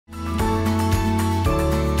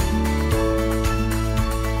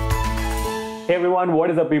Hey everyone, what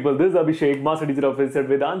is up people? This is Abhishek, Master Teacher Officer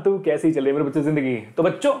Vedantu। कैसी चल रही है मेरे बच्चों जिंदगी? तो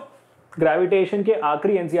बच्चों ग्रेविटेशन के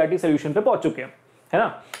आखिरी एनसीईआरटी सॉल्यूशन पे पहुंच चुके हैं, है ना?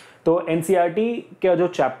 तो एनसीईआरटी का जो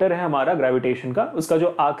चैप्टर है हमारा ग्रेविटेशन का, उसका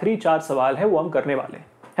जो आखिरी 4 सवाल है वो हम करने वाले हैं,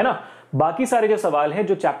 है ना? बाकी सारे जो सवाल हैं,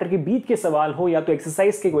 जो चैप्टर के बीच के सवाल हो या तो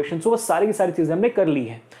एक्सरसाइज के क्वेश्चन हो, वो सारी की सारी चीजें हमने कर ली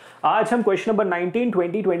है। आज हम question number 19,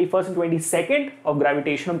 20, 21 and 22 of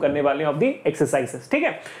gravitation हम करने वाले हैं ऑफ द एक्सरसाइजेस, ठीक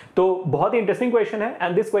है? तो बहुत ही इंटरेस्टिंग क्वेश्चन है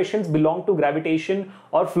and this questions belong to gravitation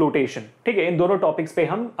और फ्लोटेशन, ठीक है? इन दोनों टॉपिक्स पे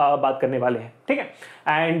हम बात करने वाले हैं, ठीक है?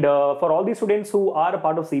 And for all the students who are a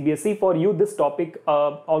part of CBSE, for you this topic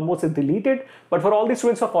almost is deleted, but for all the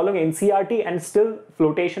students who are following NCERT and still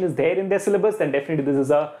flotation is there in their syllabus, then definitely this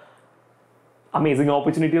is a amazing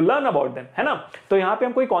opportunity to learn about them, है ना? तो यहाँ पे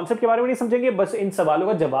हम कोई concept के बारे में नहीं समझेंगे, बस इन सवालों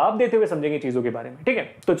का जवाब देते हुए समझेंगे चीजों के बारे में, ठीक है?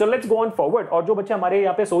 तो चलो लेट्स गो ऑन फॉरवर्ड। और जो बच्चे हमारे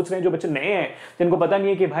यहाँ पे सोच रहे हैं, जो बच्चे नए हैं, जिनको पता नहीं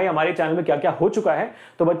है कि भाई हमारे चैनल में क्या क्या हो चुका है,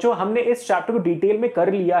 तो बच्चों हमने इस चैप्टर को डिटेल में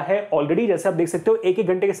कर लिया है ऑलरेडी। जैसे आप देख सकते हो, एक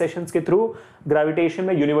घंटे के सेशंस के थ्रू ग्रेविटेशन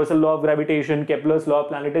में universal law of gravitation, Kepler's law of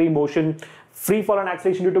planetary motion, free fall and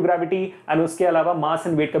acceleration due to gravity and उसके अलावा मास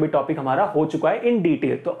एंड वेट का भी टॉपिक हमारा हो चुका है इन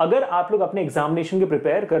डिटेल। तो अगर आप लोग अपने एग्जामिनेशन के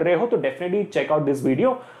प्रिपेयर कर रहे हो तो definitely check out this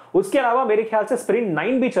video. उसके अलावा मेरे ख्याल से स्प्रिंट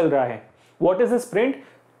 9 भी चल रहा है। What is the sprint?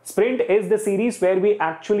 Sprint is the series where we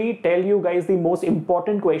actually tell you guys the most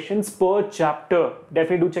important questions per chapter.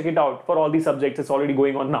 Definitely do check it out for all the subjects. It's already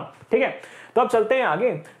going on now. ठीक है? तो अब चलते हैं आगे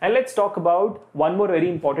and let's talk about one more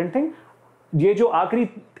very important thing. ये जो आखिरी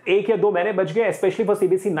 1 या 2 महीने बच गए, specially for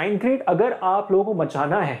CBSE 9th grade, अगर आप लोगों को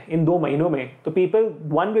बचाना है इन 2 महीनों में, तो people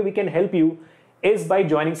one way we can help you is by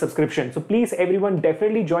joining subscription. So please everyone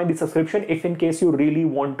definitely join the subscription if in case you really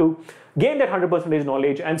want to gain that 100%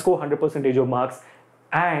 knowledge and score 100% of marks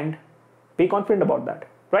and be confident about that,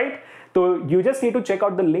 right? So you just need to check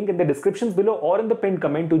out the link in the descriptions below or in the pinned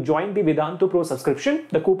comment to join the Vedantu Pro Subscription.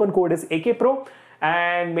 The coupon code is AKPRO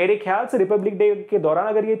and मेरे ख्याल से Republic day के दौरान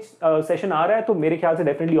अगर ये session आ रहा है तो मेरे ख्याल से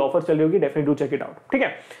डेफिनेटली ऑफर चल रही होगी। Definitely do check it out, ठीक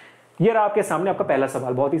है? ये रहा आपके सामने आपका पहला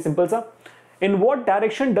सवाल, बहुत ही सिंपल सा। In what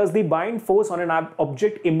direction does the buoyant force on an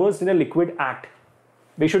object immersed in a liquid act?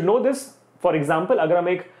 We should know this. For example, अगर हम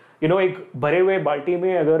एक एक भरे हुए बाल्टी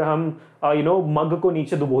में अगर हम मग को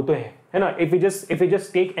नीचे डुबोते हैं, है ना? If we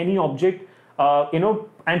just take any object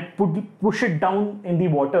and push it down in the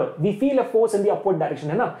water, we feel a force in the upward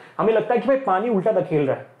direction, है ना? हमें लगता है कि भाई पानी उल्टा धकेल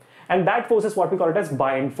रहा है, and that force is what we call it as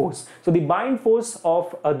buoyant force. So the buoyant force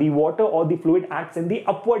of the water or the fluid acts in the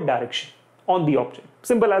upward direction on the object.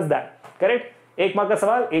 Simple as that. Correct? 1 mark का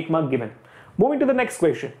सवाल, 1 mark given. Moving to the next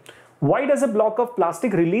question. Why does a block of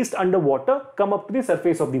plastic released under water come up to the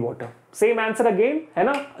surface of the water? Same answer again, है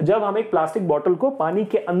ना? जब हम एक plastic बोतल को पानी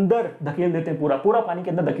के अंदर धकेल देते हैं, पूरा पानी के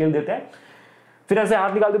अंदर धकेल देते हैं, फिर ऐसे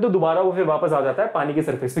हाथ निकाल देते तो दोबारा वो फिर वापस आ जाता है पानी के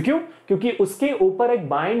सरफेस पे। क्यों? क्योंकि उसके ऊपर एक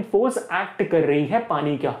बाइंड फोर्स एक्ट कर रही है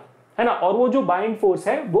पानी का, है ना? और वो जो बाइंड फोर्स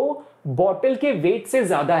है वो बॉटल के वेट से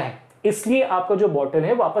ज्यादा है, इसलिए आपका जो बॉटल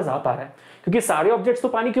है वापस आ पा रहा है। क्योंकि सारे ऑब्जेक्ट्स तो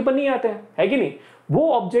पानी के ऊपर नहीं आते हैं, है कि नहीं? वो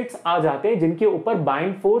ऑब्जेक्ट्स आ जाते हैं जिनके ऊपर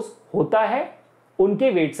बाइंड फोर्स होता है उनके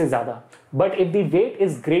वेट से ज्यादा। But if the wait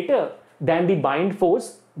is greater than the bind force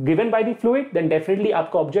given by the fluid, then definitely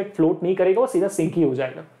आपका ऑब्जेक्ट फ्लोट नहीं करेगा, वो सीधा सिंक ही हो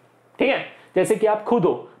जाएगा, ठीक है? जैसे कि आप खुद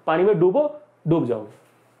हो पानी में डूब जाओगे,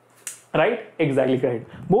 right? Exactly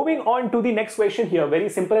correct. Moving on to the next question here, very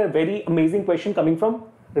simple and very amazing question coming from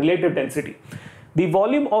relative density. The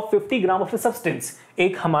volume of 50 gram of substance,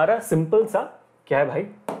 एक हमारा सिंपल सा क्या है भाई,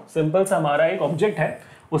 सिंपल सा हमारा एक ऑब्जेक्ट है,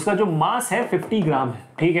 उसका जो मास है 50 ग्राम है,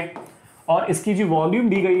 ठीक है? और इसकी जो वॉल्यूम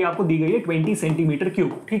दी गई है, आपको दी गई है 20 सेंटीमीटर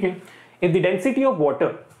क्यूब, ठीक है? If the density of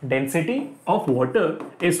water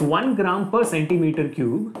is 1 ग्राम पर centimetre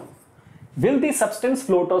cube, will the substance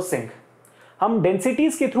float और सिंक? हम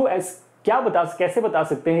डेंसिटीज के थ्रू कैसे बता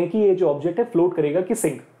सकते हैं कि ये जो ऑब्जेक्ट है फ्लोट करेगा कि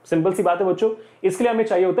सिंक? सिंपल सी बात है बच्चों, इसके लिए हमें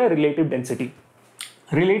चाहिए होता है रिलेटिव डेंसिटी।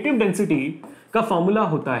 रिलेटिव डेंसिटी का फॉर्मूला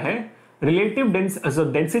होता है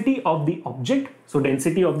density of the object, so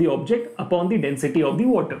density of the object upon the density of the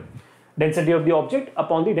water, density of the object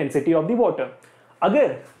upon the density of the water.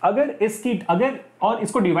 अगर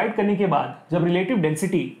इसको डिवाइड करने के बाद जब relative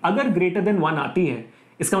density अगर ग्रेटर देन 1 आती है,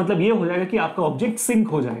 इसका मतलब ये हो जाएगा कि आपका ऑब्जेक्ट सिंक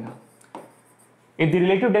हो जाएगा। If the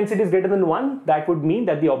relative density is greater than 1, that would mean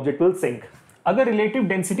that the object will sink. अगर रिलेटिव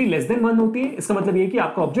डेंसिटी लेस देन 1 होती है, इसका मतलब ये कि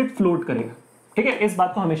आपका ऑब्जेक्ट फ्लोट करेगा, ठीक है? इस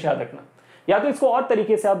बात को हमेशा याद रखना। या तो इसको और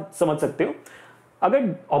तरीके से आप समझ सकते हो,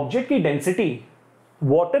 अगर ऑब्जेक्ट की डेंसिटी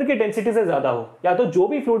वाटर की डेंसिटी से ज्यादा हो, या तो जो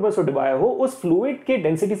भी फ्लूइड में उसको डुबाया हो उस फ्लूइड की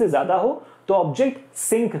डेंसिटी से ज्यादा हो, तो ऑब्जेक्ट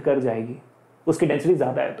सिंक कर जाएगी, उसकी डेंसिटी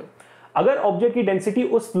ज्यादा है तो। अगर ऑब्जेक्ट की डेंसिटी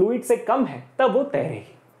उस फ्लूइड से कम है तब वो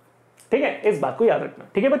तैरेगी। ठीक है, इस बात को याद रखना।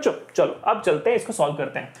 ठीक है बच्चों, चलो अब चलते हैं, इसको सॉल्व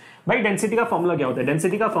करते हैं। भाई डेंसिटी का फॉर्मूला क्या होता है?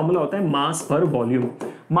 डेंसिटी का फॉर्मूला होता है मास पर वॉल्यूम।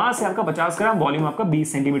 मास है आपका 50 ग्राम, वॉल्यूम आपका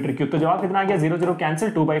 20 सेंटीमीटर क्यूब। तो जवाब कितना आ गया? 0 0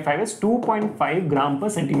 कैंसिल, 2/5 इज 2.5 ग्राम पर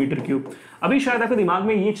सेंटीमीटर क्यूब। अभी शायद आपके दिमाग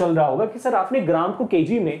में ये चल रहा होगा कि सर आपने ग्राम को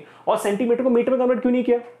केजी में और सेंटीमीटर को मीटर में कन्वर्ट क्यों नहीं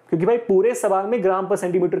किया? क्योंकि भाई पूरे सवाल में ग्राम पर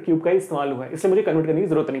सेंटीमीटर क्यूब का ही इस्तेमाल हुआ है, इसलिए मुझे कन्वर्ट करने की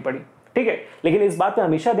जरूरत नहीं पड़ी। ठीक है, लेकिन इस बात पे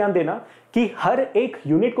हमेशा ध्यान देना कि हर एक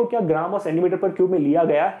यूनिट को क्या ग्राम और सेंटीमीटर पर क्यूब में लिया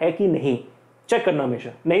गया है कि नहीं, चेक करना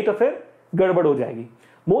हमेशा, नहीं तो फिर गड़बड़ हो जाएगी।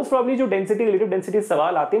 मोस्ट प्रॉब्ली जो डेंसिटी रिलेटिव डेंसिटी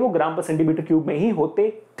सवाल आते हैं वो ग्राम पर सेंटीमीटर क्यूब में ही होते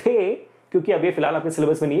थे, क्योंकि अब ये फिलहाल आपके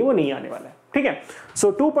सिलेबस में नहीं है, वो नहीं आने वाला है। ठीक है,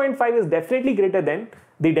 सो 2.5 is definitely greater than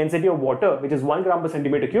the density of water which is 1 ग्राम पर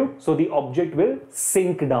centimetre cube, so the object will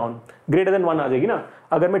sink down. Greater than 1 आ जाएगी ना,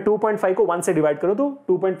 अगर मैं 2.5 को 1 से डिवाइड करूं तो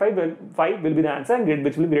 2.5 will be the answer and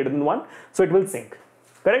which will be greater than 1, so it will sink.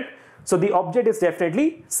 Correct, so the object is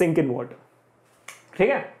definitely sink in water. ठीक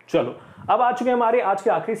है, चलो अब आ चुके हैं हमारे आज के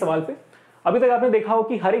आखिरी सवाल पे। अभी तक आपने देखा हो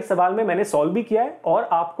कि हर एक सवाल में मैंने सॉल्व भी किया है और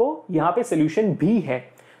आपको यहां पे सॉल्यूशन भी है,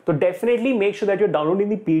 तो definitely make sure that you are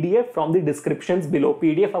downloading the PDF from the descriptions below.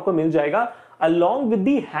 PDF आपको मिल जाएगा along with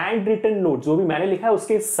the hand written notes, जो भी मैंने लिखा है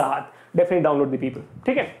उसके साथ। Definitely download the people.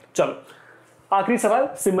 ठीक है, चलो आखिरी सवाल,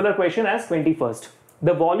 similar question as 21st।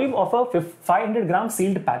 The volume of a 500 gram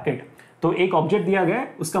sealed packet. तो एक ऑब्जेक्ट दिया गया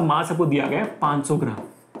है, उसका मास आपको दिया गया है 500 ग्राम,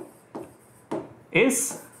 is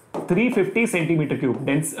 350 centimeter cube.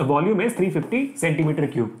 Volume is 350 centimeter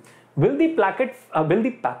cube. Will the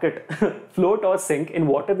packet float or sink in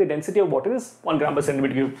water? The density of water is 1 gram per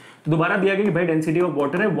centimeter cube. तो दोबारा दिया गया कि भाई डेंसिटी ऑफ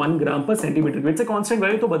वाटर है 1 ग्राम पर centimetre cube. It's a constant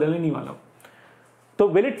value, तो बदलने नहीं वाला। तो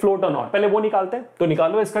विल इट फ्लोट और नॉट, पहले वो निकालते हैं। तो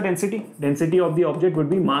निकालो इसका density. Density of the object would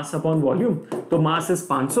be mass upon volume. तो मास इज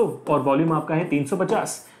 500 और वॉल्यूम आपका है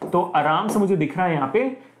 350। तो आराम से मुझे दिख रहा है यहाँ पे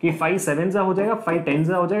कि 5 7 हो जाएगा, 5 10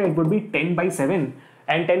 हो जाएगा, it would be 10/7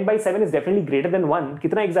 and 10/7 is definitely greater than 1।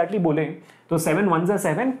 कितना एग्जैक्टली बोले तो 7 1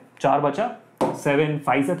 7, 4 बचा, 7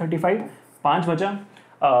 5 35, 5 बचा,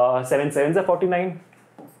 7 7 49,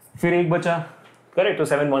 फिर 1 बचा। करेक्ट, तो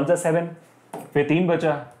 7 1 7, फिर 3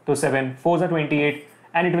 बचा, तो 7 4 28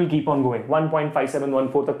 and it will keep on going.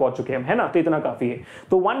 1.5714 तक पहुंच चुके हम, है ना, तो इतना काफी है।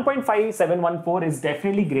 तो 1.5714 is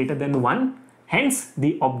definitely greater than 1, hence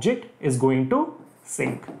the object is going to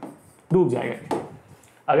sink, डूब जाएगा।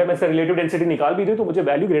 अगर मैं इसका रिलेटिव डेंसिटी निकाल भी दूं तो मुझे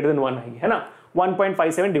वैल्यू ग्रेटर देन 1 आएगी, है ना।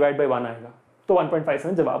 1.57 डिवाइड बाय 1 आएगा, तो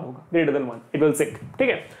 1.57 जवाब होगा, greater than 1, it will sink. ठीक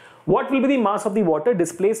है, what will be the mass of the water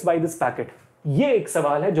displaced by this packet? ये एक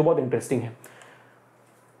सवाल है जो बहुत इंटरेस्टिंग है।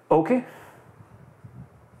 ओके,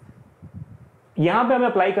 यहां पे हमें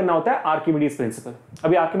अप्लाई करना होता है आर्किमिडीज प्रिंसिपल।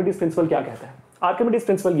 अभी आर्किमिडीज प्रिंसिपल क्या कहता है? आर्किमिडीज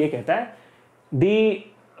प्रिंसिपल ये कहता है the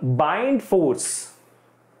bind force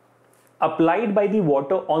applied by the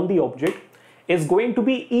water on the object is going to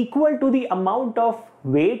be equal to the amount of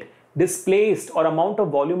weight displaced or amount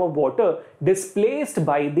of volume of water displaced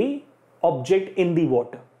by the object in the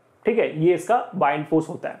water. ठीक है, ये इसका bind force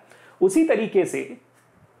होता है। उसी तरीके से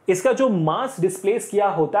इसका जो मास डिस्प्लेस किया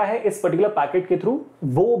होता है इस पर्टिकुलर पैकेट के थ्रू,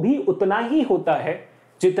 वो भी उतना ही होता है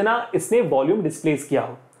जितना इसने वॉल्यूम डिस्प्लेस किया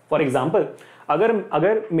हो। फॉर एग्जाम्पल,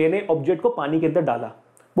 अगर मैंने ऑब्जेक्ट को पानी के अंदर डाला,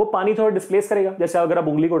 वो पानी थोड़ा डिस्प्लेस करेगा। जैसे अगर आप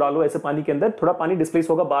उंगली को डालो ऐसे पानी के अंदर, थोड़ा पानी डिस्प्लेस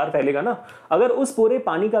होगा, बाहर फैलेगा ना। अगर उस पूरे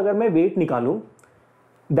पानी का अगर मैं वेट निकालूं,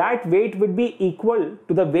 that weight will be equal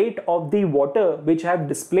to the weight of the water which have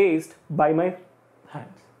displaced by my hand.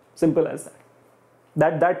 Simple as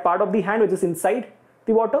that part of the hand which is inside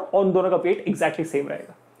the water, और उन दोनों का वेट एग्जैक्टली सेम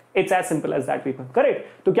रहेगा। It's as simple as that people. Correct,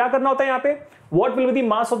 तो क्या करना होता है यहाँ पे? What will be the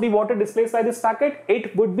mass of the water displaced by this packet?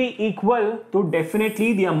 It would be equal to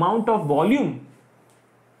definitely the amount of volume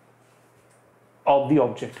of the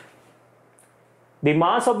object. The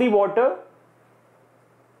mass of the water,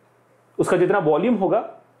 उसका जितना volume होगा,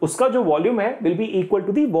 उसका जो volume है will be equal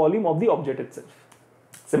to the volume of the object itself.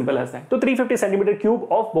 Simple as that. तो 350 centimetre cube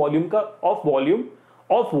of volume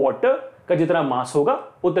of water का जितना मास होगा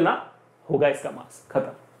उतना होगा इसका मास।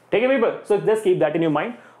 खत्म। ठीक है people, so just keep that in your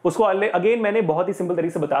mind. उसको अगेन मैंने बहुत ही सिंपल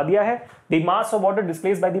तरीके से बता दिया है। The mass of water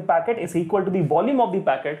displaced by the packet is equal to the volume of the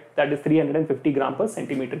packet, that is 350 ग्राम पर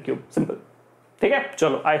सेंटीमीटर क्यूब। सिंपल। ठीक है,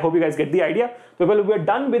 चलो I hope you guys get the idea. तो we are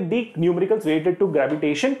done with the numericals related to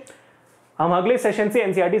gravitation. हम अगले session से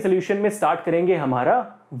NCERT solution में start करेंगे हमारा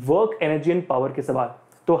वर्क, एनर्जी एंड पावर के सवाल।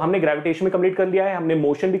 तो हमने ग्रेविटेशन में कंप्लीट कर लिया है, हमने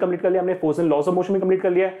मोशन भी कंप्लीट कर लिया, हमने force and loss of motion भी कंप्लीट कर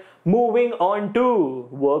लिया है। Moving on to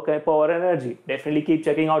work, power, energy. Definitely keep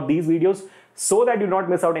checking out these videos so that you not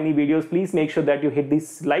miss out any videos. Please make sure that you hit this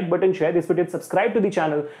like button, share this video, subscribe to the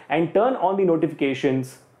channel and turn on the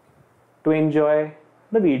notifications to enjoy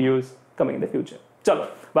the videos coming in the future. चलो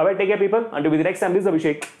bye bye, take care people, until the next time, this is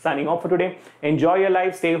Abhishek signing off for today. Enjoy your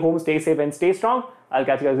life, stay home, stay safe and stay strong. I'll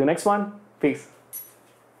catch you guys in the next one. Peace.